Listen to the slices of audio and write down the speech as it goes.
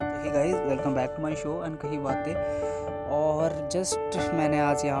Guys, welcome back to my show अनकही बातें। और जस्ट मैंने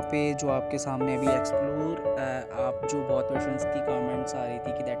आज यहाँ पे जो आपके सामने अभी एक्सप्लोर आप जो बहुत क्वेश्चंस की कमेंट्स आ रही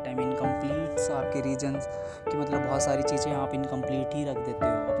थी कि दैट टाइम इनकम्प्लीट्स आपके रीजन्स कि मतलब बहुत सारी चीज़ें आप इनकम्प्लीट ही रख देते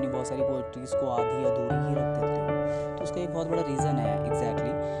हो, अपनी बहुत सारी पोइट्रीज़ को आधी अधूरी ही रख देते हो। तो उसका एक बहुत बड़ा रीज़न है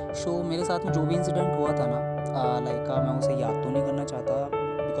एग्जैक्टली। सो मेरे साथ में जो भी इंसिडेंट हुआ था ना, मैं उसे याद तो नहीं करना चाहता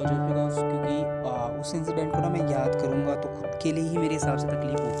बिकॉज क्योंकि उस इंसिडेंट को ना मैं याद करूँगा तो खुद के लिए ही मेरे हिसाब से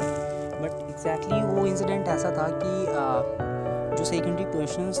तकलीफ होगी। बट एग्जैक्टली वो इंसिडेंट ऐसा था कि जो सेकेंडरी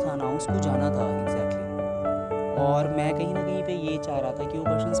क्वेश्चंस था ना उसको जाना था एग्जैक्टली, और मैं कहीं ना कहीं पे ये चाह रहा था कि वो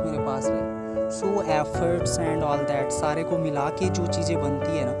क्वेश्चंस मेरे पास रहे। सो एफर्ट्स एंड ऑल दैट सारे को मिला के जो चीज़ें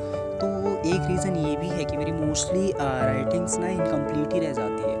बनती है ना, तो एक रीज़न ये भी है कि मेरी मोस्टली राइटिंग्स ना इनकम्प्लीट ही रह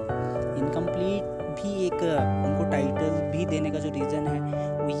जाती है। इनकम्प्लीट भी एक उनको टाइटल भी देने का जो रीज़न है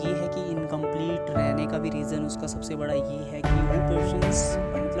वो ये है कि इनकम्प्लीट रहने का भी रीज़न उसका सबसे बड़ा ये है कि वो क्वेश्चंस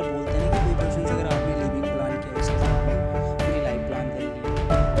मतलब बोलते हैं कि कोई क्वेश्चंस अगर आपने लिविंग प्लान किया उसके साथ में पूरी लाइफ प्लान कर ली,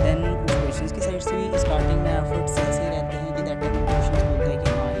 देन उस क्वेश्चंस की साइड से भी स्टार्टिंग में एफर्ट्स ऐसे रहते हैं कि दैट टाइम वो क्वेश्चंस बोलता है कि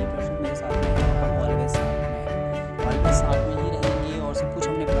हाँ ये क्वेश्चन मेरे साथ में है, ऑलवेज साथ में ही रहेंगे और सब कुछ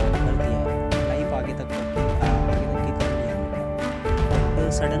हमने प्लान कर दिया है, लाइफ आगे तक की कर लिया हमने।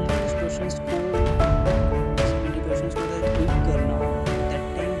 बट सडनली उस क्वेश्चंस को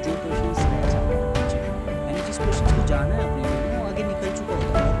जाना है अपने लिए, वो आगे निकल चुका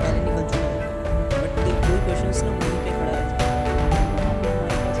होता है, पहले निकल चुका होता है, बट कोई क्वेश्चंस ना वहीं पे खड़ा रहता है। वहाँ पे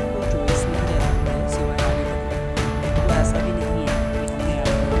हमारे पास कोई चॉइस नहीं रहती है सिवाय आगे बढ़ने। तो ऐसा भी नहीं है कि हमने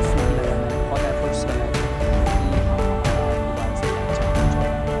एफर्ट्स नहीं लगाना है, बहुत एफर्ट्स लगाए कि हाँ हमारा दोबारा से अच्छा हो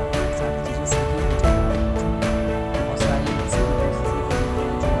जाए, सारी चीज़ें सही हो जाए। बहुत सारी ऐसी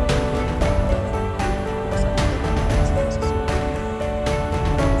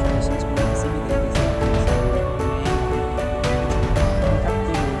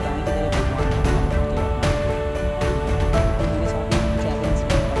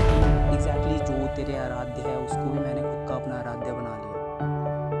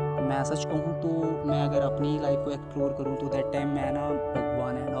मैं सच कहूँ तो मैं अगर अपनी लाइफ को एक्सप्लोर करूँ तो दैट टाइम मैं ना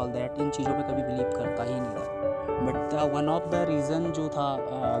भगवान एंड ऑल दैट इन चीज़ों पे कभी बिलीव करता ही नहीं था। But one of the reason जो था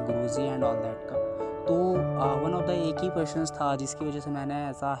गुरुजी एंड ऑल दैट का, तो वन ऑफ द एक ही क्वेश्चन था जिसकी वजह से मैंने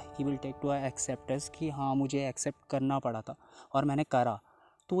ऐसा he will take to acceptance कि हाँ मुझे एक्सेप्ट करना पड़ा था और मैंने करा।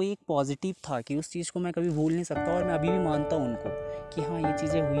 तो एक पॉजिटिव था कि उस चीज़ को मैं कभी भूल नहीं सकता, और मैं अभी भी मानता हूँ उनको कि हाँ ये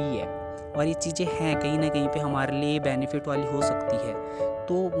चीज़ें हुई है और ये चीज़ें हैं कहीं ना कहीं पे हमारे लिए बेनिफिट वाली हो सकती है।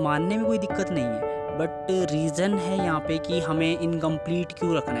 तो मानने में कोई दिक्कत नहीं है, बट रीज़न है यहाँ पे कि हमें इनकम्प्लीट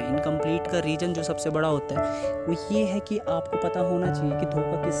क्यों रखना है। इनकम्प्लीट का रीज़न जो सबसे बड़ा होता है वो ये है कि आपको पता होना चाहिए कि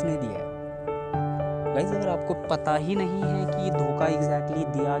धोखा किसने दिया है। गाइस, अगर आपको पता ही नहीं है कि धोखा एग्जैक्टली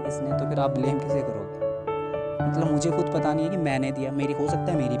दिया किसने, तो फिर आप ब्लेम कैसे करोगे? मतलब मुझे खुद पता नहीं है कि मैंने दिया, मेरी हो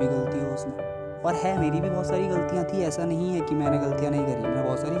सकता है मेरी भी गलती हो उसमें, और है मेरी भी बहुत सारी गलतियाँ थी। ऐसा नहीं है कि मैंने गलतियाँ नहीं करी, मैंने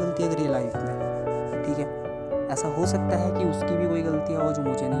बहुत सारी गलतियाँ करी है लाइफ में, ठीक है। ऐसा हो सकता है कि उसकी भी कोई गलतियाँ हो जो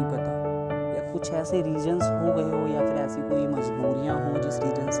मुझे नहीं पता, या कुछ ऐसे रीजंस हो गए हो, या फिर ऐसी कोई मजबूरियाँ हो जिस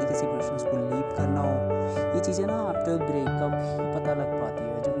रीजन से किसी पर्सन को लीव करना हो। ये चीज़ें ना आफ्टर ब्रेकअप ही पता लग पाती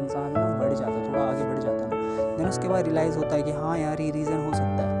है, जब इंसान ना बढ़ जाता है, थोड़ा आगे बढ़ जाता है ना, देन उसके बाद रियलाइज़ होता है कि हाँ यार ये रीज़न हो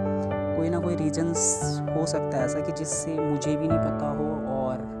सकता है, कोई ना कोई रीजंस हो सकता है ऐसा कि जिससे मुझे भी नहीं पता हो,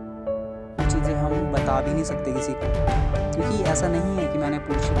 और कुछ चीज़ें हम बता भी नहीं सकते किसी को, क्योंकि ऐसा नहीं है कि मैंने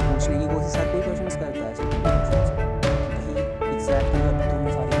पूछने की कोशिश, हर कोई क्वेश्चंस करता है एग्जैक्टली। अब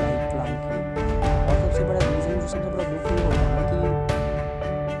तुमने सारी लाइफ प्लान की, और सबसे बड़ा रीज़न जो सबसे बड़ा दुख ये होता है ना कि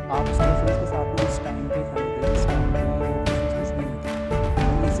आप उस क्वेश्चन के साथ में इस टाइम पे खड़े थे, इस टाइम पे कुछ भी नहीं था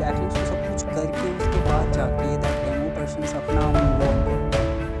एग्जैक्टली, उसको सब कुछ करके उसके बाद जाके दैट टाइम वो पर्सन अपना मूव ऑन करता है।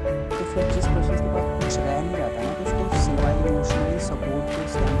 तो फिर जिस पर्सन के पास कुछ रह नहीं जाता ना, तो उसको सिवाय इमोशनली सपोर्ट के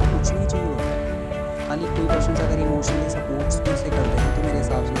उस टाइम पर कुछ नहीं चाहिए होता है। खाली कोई पर्सन अगर इमोशनली सपोर्ट्स भी उसे कर दें तो मेरे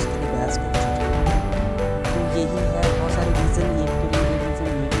हिसाब से उसके लिए बेस्ट कुछ चाहिए। तो यही है बहुत सारे रीज़न, एक तो ये रीज़न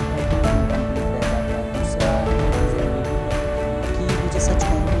ये भी है कि इनकम्प्लीट रह जाता है। दूसरा रीज़न ये भी है कि मुझे सच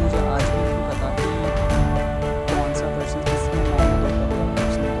कहूँ तो मुझे आज भी नहीं पता कि कौन सा पर्सन जिसने मैंने धोखा दिया या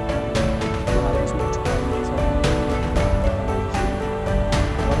उसने धोखा दिया। हमारे बीच में छुपा नहीं है,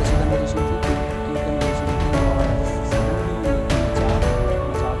 बहुत अच्छी कन्वर्सेशन थी, क्योंकि कन्वर्सेशन थी, और सडनली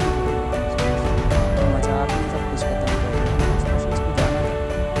मजाक में सब कुछ खत्म कर दिया, उस क्वेश्चन को जाना था।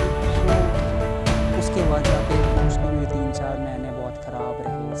 तो उसके बाद जाके मोस्टली मेरे 3-4 महीने बहुत ख़राब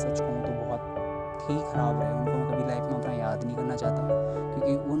रहे, सच कहूँ तो बहुत ही ख़राब रहे। उनको मैं कभी लाइफ में अपना याद नहीं करना चाहता,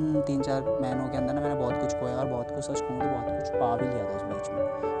 क्योंकि उन 3-4 महीनों के अंदर ना मैंने बहुत कुछ खोया, और बहुत कुछ सच कहूँ तो बहुत कुछ पा भी लिया था उस बीच में,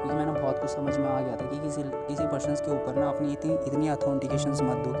 क्योंकि मैंने बहुत कुछ समझ में आ गया था कि किसी पर्सन के ऊपर ना अपनी इतनी अथेंटिकेशंस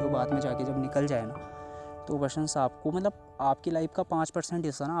मत दो कि वो बाद में जाके जब निकल जाए ना, तो पर्सन्स आपको मतलब आपकी लाइफ का 5%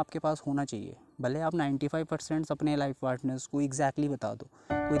 हिस्सा ना आपके पास होना चाहिए। भले आप 95% अपने लाइफ पार्टनर्स को एग्जैक्टली बता दो,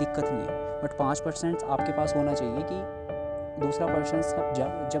 कोई दिक्कत नहीं है, बट 5% आपके पास होना चाहिए कि दूसरा पर्सन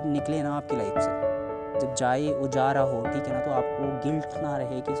जब निकले ना आपकी लाइफ से, जब जाए वो जा रहा हो, ठीक है ना, तो आपको गिल्ट ना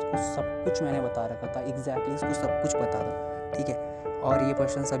रहे कि इसको सब कुछ मैंने बता रखा था, एग्जैक्टली इसको सब कुछ बता दो, ठीक है, और ये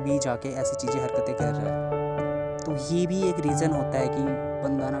पर्सन अभी जाके ऐसी चीज़ें हरकतें कर रहा है। तो ये भी एक रीज़न होता है कि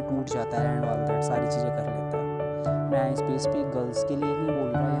बंदा ना टूट जाता है एंड ऑल दैट, सारी चीज़ें कर लेता है। मैं स्पेस पे गर्ल्स के लिए नहीं बोल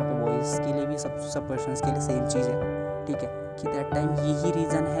रहा, यहाँ पे बॉयज़ के लिए भी सब पर्सन्स के लिए सेम चीज़ है, ठीक है, कि दैट टाइम यही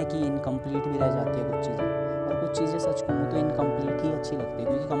रीज़न है कि इनकम्प्लीट भी रह जाती है कुछ चीज़ें, और कुछ चीज़ें सच कहूँ तो इनकम्प्लीट ही अच्छी लगती है,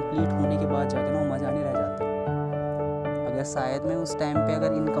 क्योंकि कंप्लीट होने के बाद जाके ना वो मज़ा नहीं रह जाता। अगर शायद मैं उस टाइम पे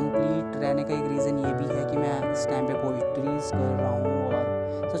अगर इनकम्प्लीट रहने का एक रीज़न ये भी है कि मैं इस टाइम पे पोइट्रीज़ कर रहा हूँ, और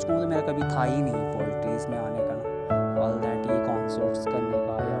सच कहूँ तो मेरा कभी था ही नहीं पोइट्रीज़ में आने का ना, ऑल दैट, ये कॉन्सर्ट्स करने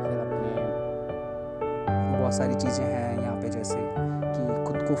का या फिर अपने बहुत सारी चीज़ें हैं यहाँ पे, जैसे कि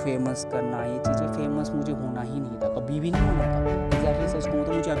खुद को फेमस करना, ये चीज़ें फेमस मुझे होना ही नहीं था, कभी भी नहीं होना था। एग्जैक्टली सच कहूँ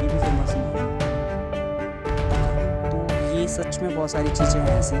तो मुझे अभी भी फेमस नहीं होना। तो ये सच में बहुत सारी चीज़ें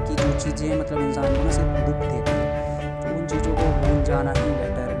हैं ऐसी कि जो चीज़ें मतलब इंसान को ना सिर्फ दुख देती है, तो उन चीज़ों को भूल जाना ही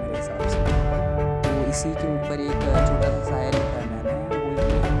बेटर है मेरे हिसाब से। तो इसी के ऊपर एक छोटा सा शायर लिखा है मैंने, वो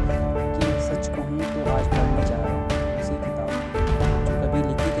ये कि सच कहूँ तो आज पढ़ने जा रहा हूँ उसी किताब जो कभी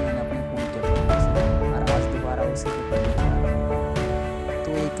लिखी थी मैंने अपने खून के पन्ने से, और आज दोबारा उसी को पढ़ने जा रहा हूँ। तो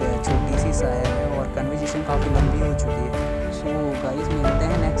एक छोटी सी शायर है, और कन्वर्सेशन काफ़ी लंबी हो चुकी है। सो गाइस, मिलते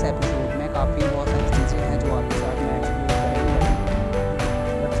हैं नेक्स्ट एपिसोड में। काफ़ी बहुत सारी चीज़ें हैं जो आपके साथ मैं एक्सप्लोर करेंगे,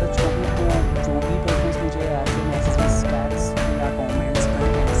 बट सच कहूँ तो जो भी पर्सन्स मुझे ऐसे मैसेजेस, टैग्स या कमेंट्स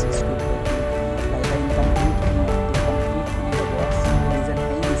करते हैं इस के ऊपर कि लाइक इनकम्प्लीट नहीं है, तो कम्प्लीट होने का बहुत रीज़न है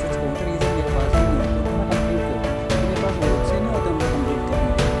ही। सच कहूँ तो रीज़न मेरे पास भी नहीं होता, मैं कम्प्लीट करूँ, मेरे पास वर्ड्स ही नहीं होते मैं कम्प्लीट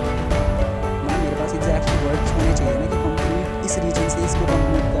करने के। मेरे पास एग्जैक्टली वर्ड्स होने चाहिए ना कि कम्प्लीट इस रीजन से इसको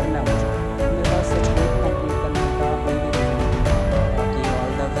कम्प्लीट करना है मुझे, मेरे पास सच कहूँ कम्प्लीट करने का कोई भी रीज़न नहीं है। बाकी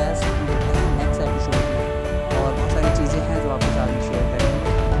ऑल द बेस्ट, मिलते हैं नेक्स्ट एपिसोड में, और बहुत सारी चीज़ें हैं जो आपके साथ में शेयर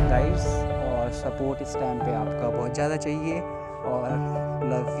करेंगे गाइस, और सपोर्ट इस टाइम पे आपका बहुत ज़्यादा चाहिए, और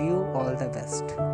love you, all the best.